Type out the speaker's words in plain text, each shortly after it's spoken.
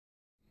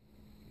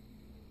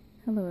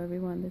Hello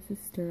everyone, this is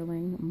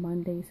Sterling,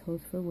 Monday's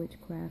host for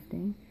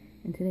Witchcrafting,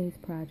 and today's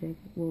project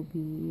will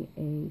be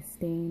a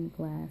stained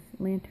glass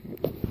lantern.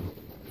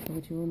 So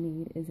what you will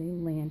need is a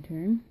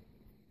lantern,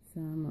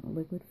 some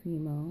liquid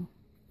Fimo,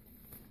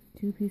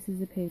 2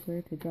 pieces of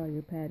paper to draw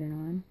your pattern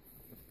on,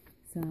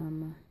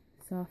 some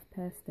soft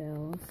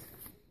pastels,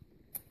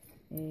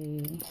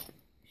 a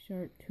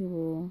sharp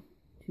tool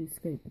to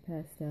scrape the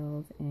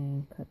pastels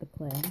and cut the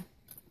clay.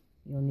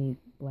 You'll need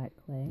black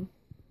clay.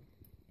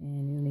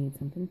 And you'll need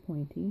something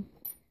pointy,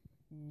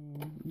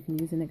 and you can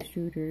use an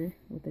extruder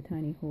with the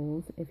tiny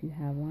holes if you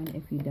have one.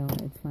 If you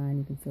don't, it's fine,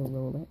 you can still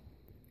roll it.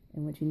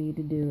 And what you need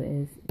to do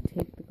is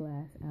take the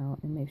glass out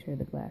and make sure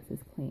the glass is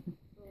clean.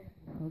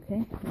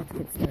 Okay, let's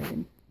get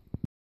started.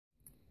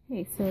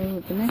 Okay,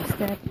 so the next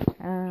step,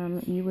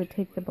 you would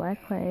take the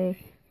black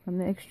clay from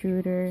the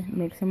extruder,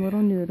 make some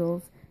little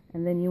noodles,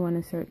 and then you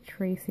want to start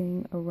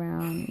tracing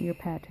around your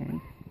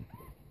pattern.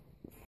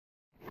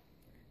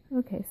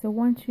 Okay, so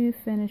once you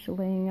finish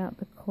laying out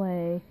the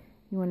clay,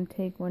 you want to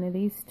take one of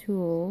these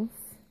tools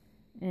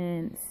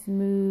and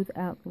smooth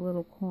out the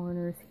little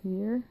corners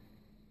here,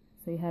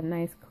 so you have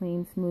nice,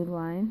 clean, smooth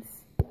lines.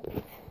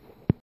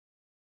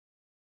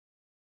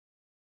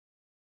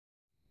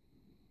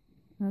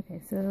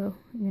 Okay, so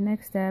your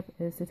next step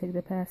is to take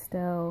the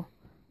pastel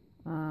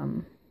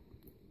and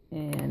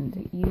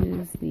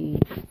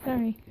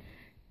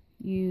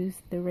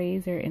use the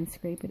razor and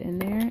scrape it in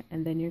there,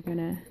 and then you're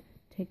gonna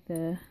take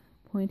the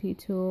pointy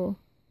tool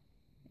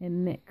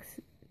and mix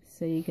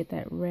so you get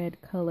that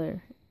red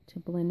color to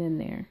blend in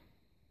there.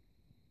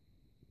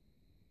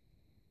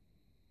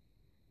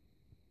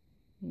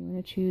 You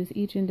want to choose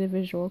each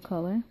individual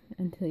color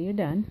until you're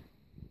done,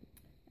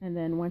 and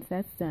then once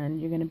that's done,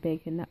 you're going to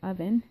bake in the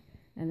oven,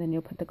 and then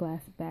you'll put the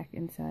glass back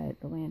inside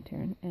the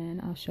lantern,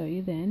 and I'll show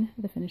you then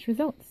the finished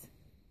results.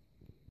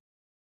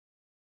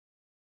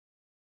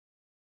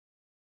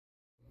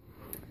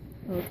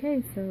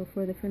 Okay, so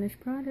for the finished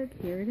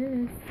product, here it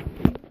is.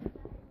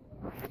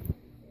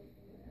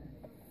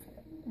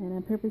 And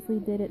I purposely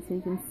did it so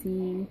you can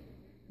see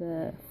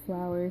the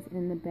flowers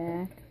in the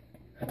back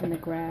and the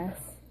grass.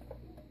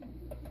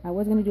 I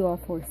was going to do all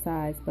 4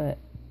 sides, but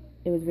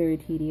it was very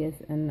tedious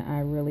and I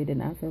really did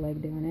not feel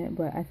like doing it.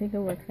 But I think it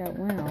worked out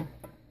well.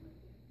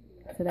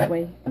 So that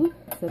way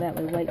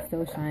light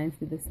still shines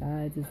through the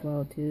sides as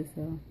well too.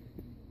 So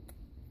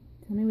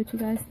tell me what you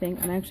guys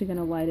think. I'm actually going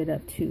to light it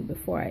up too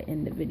before I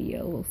end the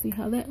video. We'll see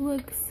how that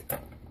looks.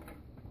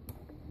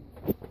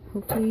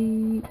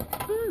 Hopefully,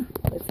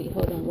 let's see,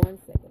 hold on one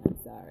second, I'm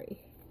sorry.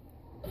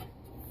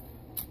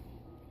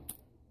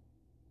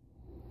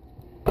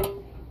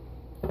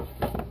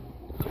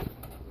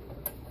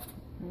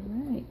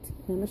 Alright,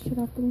 now let's shut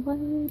off the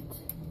light.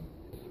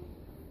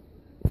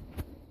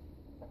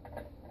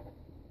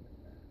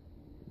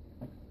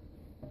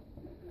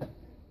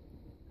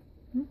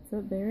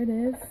 So there it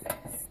is,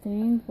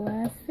 stained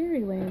glass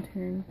fairy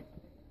lantern.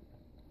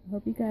 I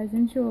hope you guys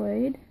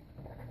enjoyed.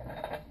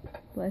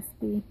 Blessed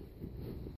be.